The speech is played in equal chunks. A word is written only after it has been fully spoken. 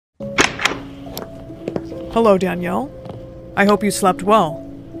Hello, Danielle. I hope you slept well.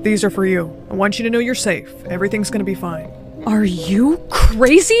 These are for you. I want you to know you're safe. Everything's gonna be fine. Are you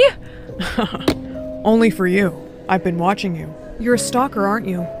crazy? Only for you. I've been watching you. You're a stalker, aren't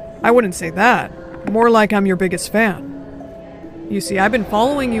you? I wouldn't say that. More like I'm your biggest fan. You see, I've been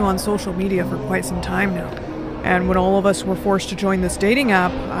following you on social media for quite some time now. And when all of us were forced to join this dating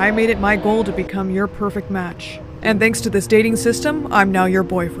app, I made it my goal to become your perfect match. And thanks to this dating system, I'm now your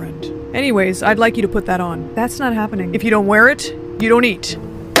boyfriend. Anyways, I'd like you to put that on. That's not happening. If you don't wear it, you don't eat.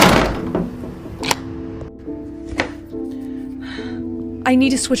 I need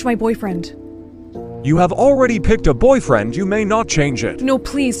to switch my boyfriend. You have already picked a boyfriend, you may not change it. No,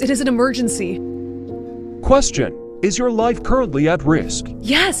 please, it is an emergency. Question: is your life currently at risk?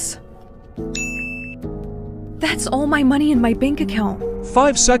 Yes! That's all my money in my bank account.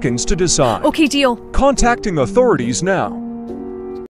 5 seconds to decide. Okay, deal. Contacting authorities now.